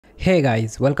Hey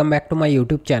guys, welcome back to my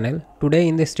YouTube channel. Today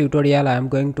in this tutorial I am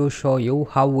going to show you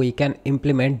how we can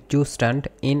implement Zustand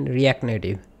in React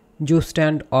Native.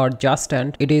 Zustand or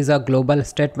Zustand, it is a global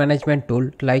state management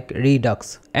tool like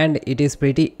Redux, and it is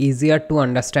pretty easier to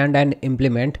understand and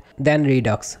implement than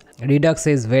Redux. Redux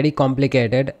is very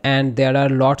complicated and there are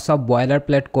lots of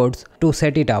boilerplate codes to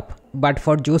set it up. But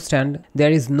for Zustand,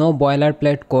 there is no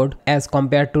boilerplate code as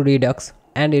compared to Redux,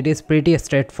 and it is pretty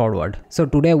straightforward. So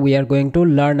today we are going to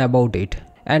learn about it,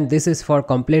 and this is for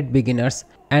complete beginners,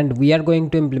 and we are going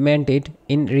to implement it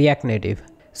in React Native.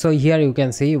 So here you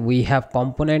can see we have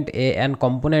component A and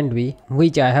component B,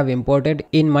 which I have imported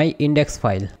in my index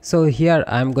file. So here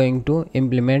I am going to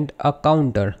implement a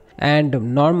counter, and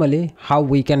normally how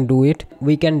we can do it,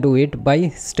 we can do it by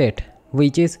state,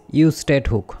 which is use state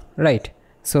hook, right?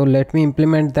 So let me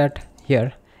implement that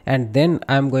here, and then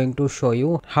I'm going to show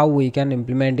you how we can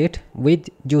implement it with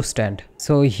Zustand.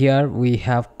 So here we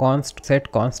have const,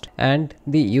 set const, and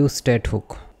the use state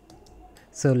hook.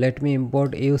 So let me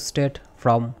import use state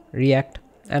from React,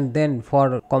 and then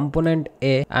for component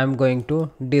A I'm going to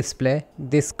display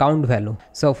this count value.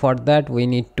 So for that we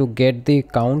need to get the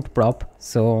count prop,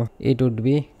 so it would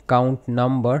be count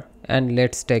number, and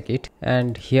let's take it,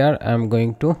 and here I'm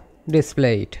going to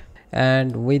display it.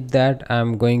 And with that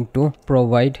I'm going to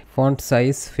provide font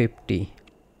size 50.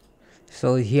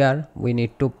 So here we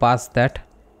need to pass that.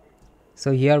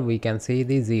 So here we can see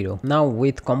the 0. Now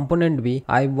with component B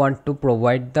I want to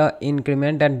provide the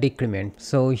increment and decrement.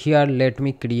 So here let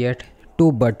me create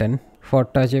two buttons. For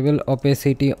touchable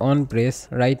opacity on press,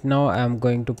 right now I am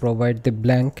going to provide the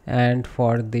blank, and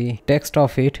for the text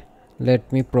of it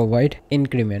let me provide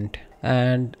increment,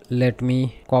 and let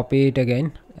me copy it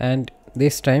again, and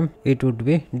this time it would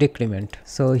be decrement.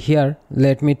 So here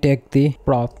let me take the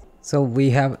prop. So we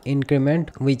have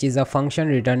increment, which is a function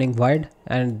returning void,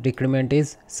 and decrement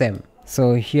is same.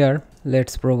 So here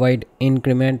let's provide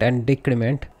increment and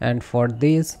decrement, and for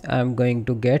this I'm going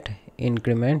to get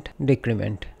increment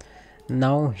decrement.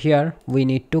 Now here we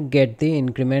need to get the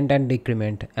increment and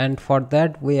decrement, and for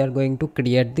that we are going to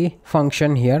create the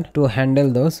function here to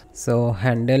handle those. So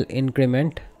handle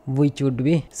increment, which would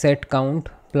be set count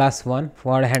 +1.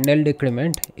 For handle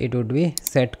decrement it would be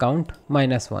set count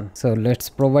 -1. So let's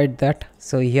provide that.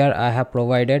 So here I have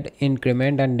provided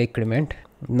increment and decrement.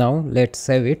 Now let's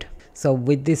save it. So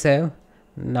with the save,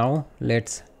 now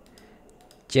let's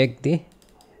check the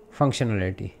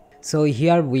functionality. So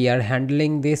here we are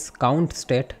handling this count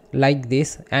state like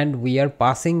this, and we are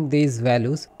passing these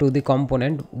values to the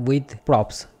component with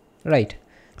props, right?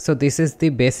 So this is the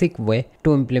basic way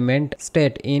to implement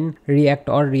state in React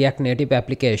or React Native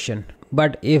application.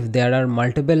 But if there are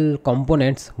multiple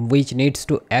components which needs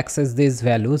to access these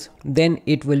values, then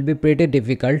it will be pretty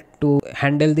difficult to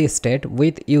handle the state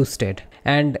with use state.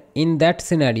 And in that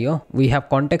scenario, we have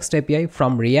context API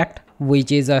from React,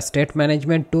 which is a state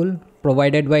management tool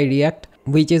provided by React,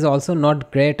 which is also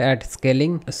not great at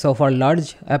scaling. So for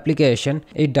large application,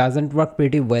 it doesn't work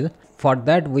pretty well. For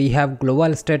that we have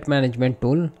global state management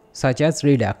tool such as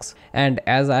Redux, and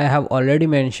as I have already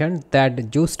mentioned that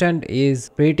Zustand is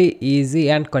pretty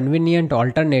easy and convenient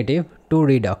alternative to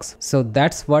Redux. So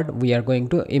that's what we are going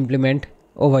to implement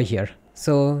over here.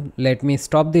 So let me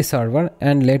stop the server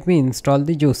and let me install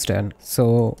the Zustand.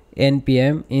 So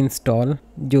npm install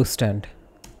Zustand.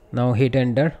 Now hit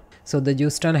enter. So the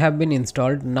Zustand have been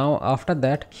installed. Now after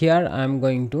that, here I am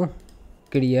going to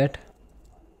create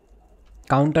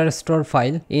counter store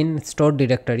file in store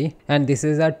directory, and this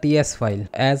is a TS file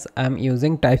as I am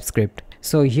using TypeScript.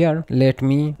 So here let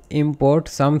me import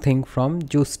something from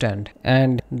Zustand,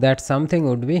 and that something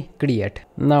would be create.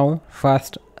 Now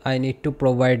first I need to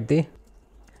provide the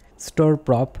store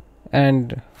prop,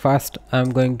 and first I am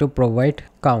going to provide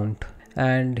count,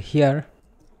 and here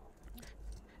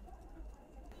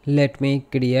let me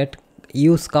create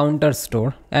use counter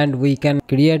store, and we can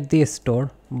create the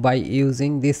store by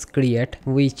using this create,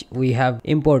 which we have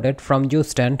imported from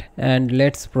Zustand, and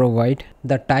let's provide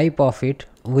the type of it,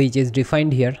 which is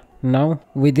defined here. Now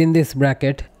within this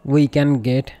bracket we can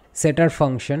get setter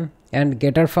function and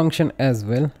getter function as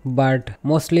well, but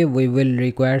mostly we will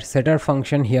require setter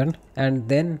function here, and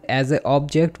then as a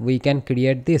object we can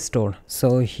create the store.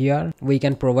 So here we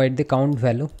can provide the count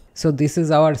value. So this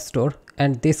is our store,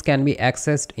 and this can be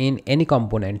accessed in any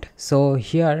component. So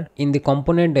here in the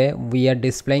component A we are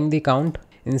displaying the count.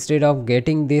 Instead of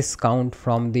getting this count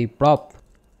from the prop,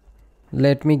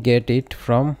 let me get it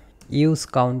from use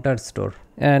counter store,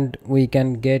 and we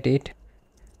can get it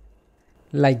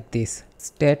like this,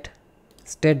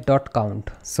 state.count.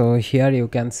 So here you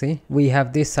can see we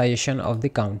have this suggestion of the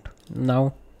count.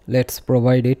 Now let's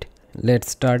provide it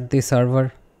let's start the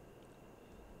server.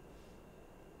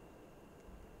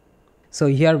 So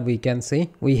here we can see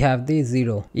we have the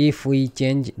 0. If we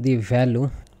change the value,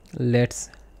 let's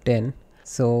 10.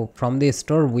 So from the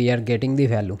store we are getting the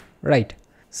value, right?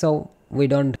 So we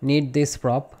don't need this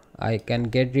prop. I can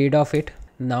get rid of it.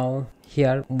 Now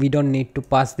here we don't need to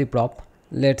pass the prop.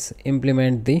 Let's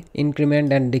implement the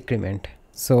increment and decrement.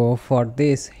 So for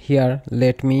this, here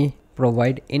let me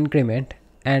provide increment,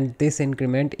 and this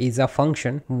increment is a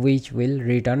function which will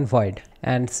return void,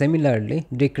 and similarly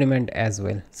decrement as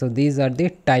well. So these are the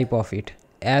type of it.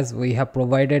 As we have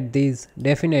provided this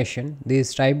definition,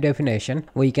 this type definition,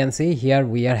 we can see here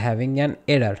we are having an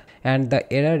error, and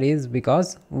the error is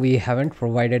because we haven't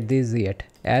provided this yet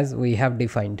as we have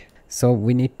defined. So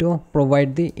we need to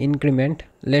provide the increment.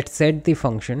 Let's set the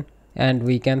function, and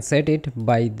we can set it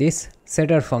by this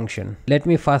setter function. Let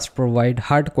me first provide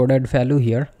hard-coded value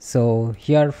here. So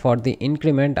here for the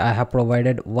increment I have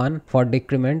provided 1, for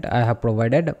decrement I have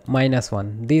provided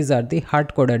 -1. These are the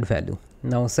hard-coded value.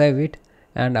 Now save it,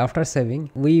 and after saving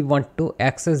we want to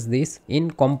access this in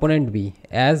component B,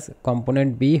 as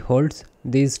component B holds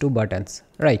these two buttons,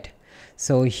 right?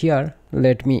 So here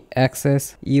let me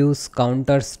access use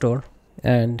counter store,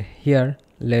 and here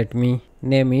let me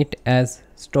name it as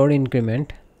store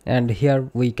increment, and here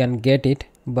we can get it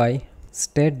by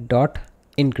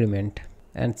state.increment.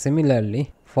 And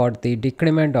similarly for the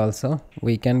decrement also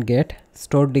we can get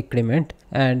store decrement,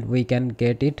 and we can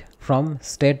get it from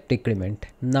state decrement.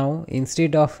 Now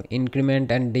instead of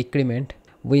increment and decrement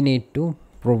we need to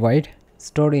provide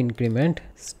store increment,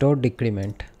 store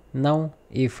decrement. Now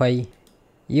if I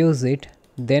use it,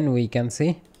 then we can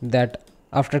see that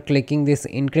after clicking this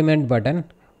increment button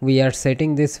we are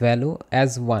setting this value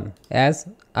as 1, as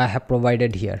I have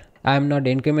provided here. I am not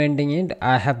incrementing it,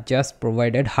 I have just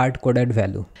provided hard-coded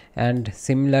value. And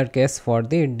similar case for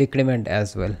the decrement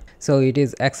as well. So it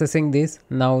is accessing this.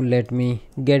 Now let me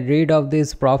get rid of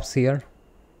these props here,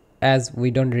 as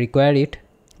we don't require it.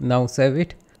 Now save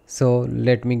it. So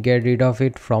let me get rid of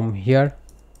it from here,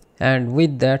 and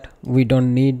with that we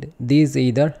don't need these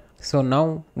either. So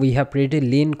now we have pretty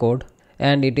lean code,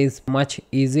 and it is much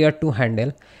easier to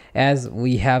handle, as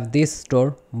we have this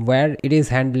store where it is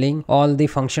handling all the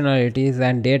functionalities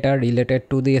and data related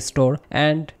to the store,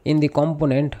 and in the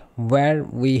component where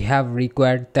we have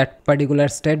required that particular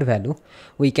state value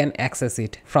we can access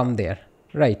it from there,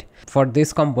 right? For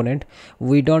this component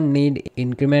we don't need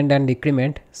increment and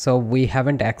decrement, so we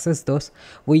haven't accessed those.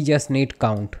 We just need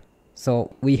count.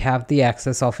 So we have the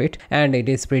access of it, and it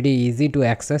is pretty easy to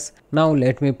access. Now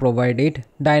let me provide it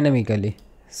dynamically.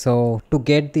 So to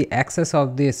get the access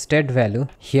of the state value,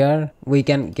 here we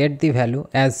can get the value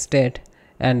as state,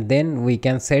 and then we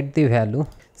can set the value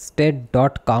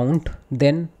state.count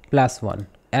then +1,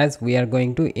 as we are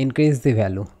going to increase the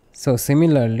value. So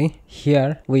similarly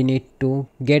here we need to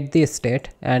get the state,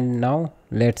 and now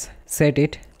let's set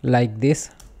it like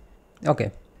this.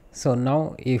 Okay, so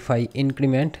now if I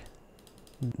increment,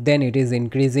 then it is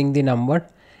increasing the number,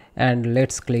 and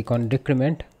let's click on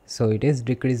decrement, so it is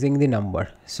decreasing the number.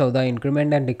 So the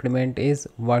increment and decrement is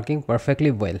working perfectly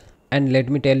well. And let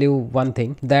me tell you one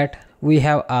thing, that we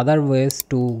have other ways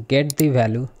to get the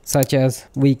value, such as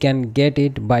we can get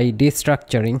it by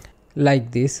destructuring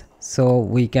like this. So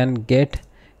we can get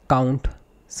count,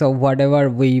 so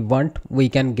whatever we want we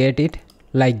can get it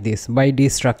like this by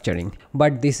destructuring.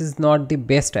 But this is not the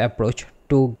best approach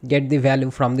to get the value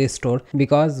from the store,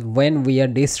 because when we are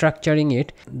destructuring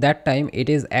it, that time it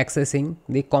is accessing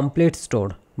the complete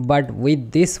store, but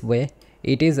with this way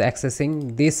it is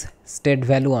accessing this state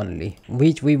value only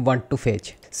which we want to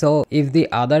fetch. So if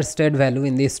the other state value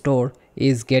in the store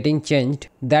is getting changed,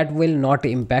 that will not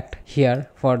impact here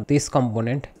for this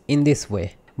component in this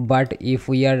way. But if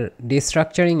we are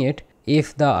destructuring it,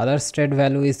 if the other state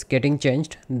value is getting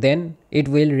changed, then it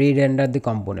will re-render the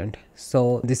component.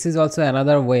 So this is also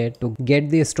another way to get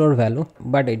the store value,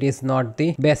 but it is not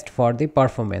the best for the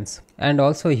performance. And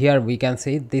also here we can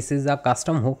see this is a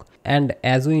custom hook, and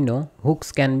as we know,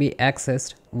 hooks can be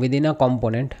accessed within a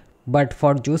component, but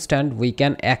for Zustand we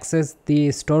can access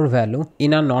the store value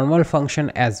in a normal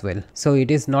function as well. So it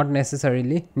is not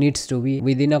necessarily needs to be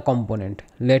within a component.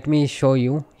 Let me show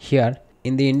you here.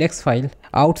 In the index file,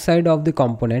 outside of the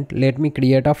component, let me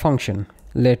create a function.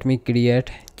 Let me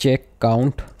create check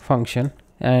count function,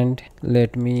 and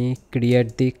let me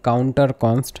create the counter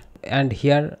const, and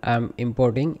here I am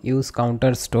importing use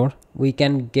counter store. We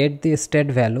can get the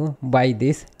state value by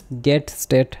this get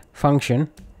state function,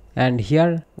 and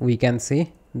here we can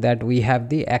see that we have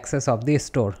the access of the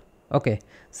store. Okay,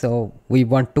 so we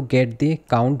want to get the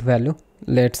count value.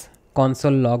 Let's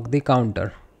console log the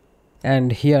counter.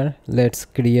 And here let's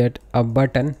create a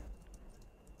button.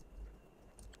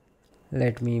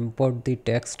 Let me import the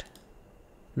text.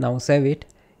 Now save it.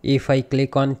 If I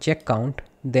click on check count,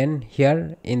 then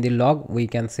here in the log we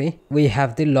can see we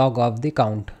have the log of the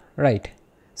count, right?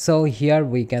 So here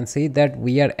we can see that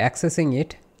we are accessing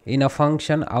it in a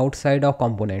function outside of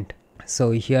component.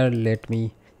 So here let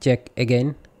me check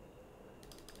again,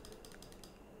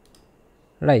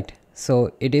 right?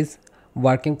 So it is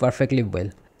working perfectly well.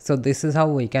 So this is how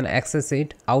we can access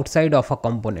it outside of a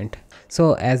component.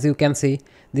 So as you can see,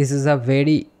 this is a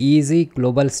very easy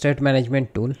global state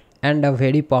management tool and a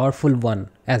very powerful one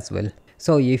as well.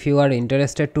 So if you are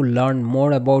interested to learn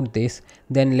more about this,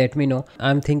 then let me know.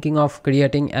 I'm thinking of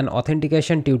creating an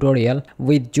authentication tutorial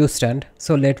with Zustand.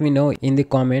 So let me know in the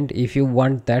comment if you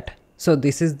want that. So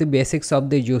this is the basics of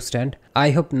the Zustand.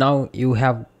 I hope now you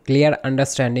have clear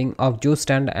understanding of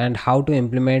Zustand and how to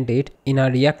implement it in a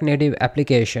React Native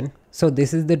application. So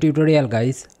this is the tutorial,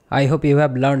 guys. I hope you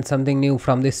have learned something new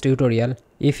from this tutorial.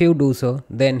 If you do so,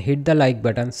 then hit the like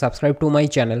button, subscribe to my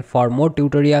channel for more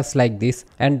tutorials like this,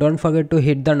 and don't forget to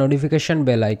hit the notification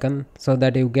bell icon so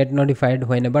that you get notified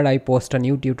whenever I post a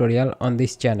new tutorial on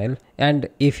this channel. And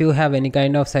if you have any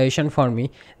kind of suggestion for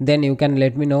me, then you can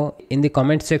let me know in the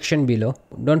comment section below.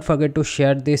 Don't forget to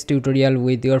share this tutorial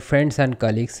with your friends and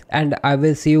colleagues, and I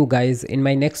will see you guys in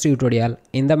my next tutorial.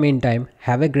 In the meantime,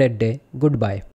 have a great day. Goodbye.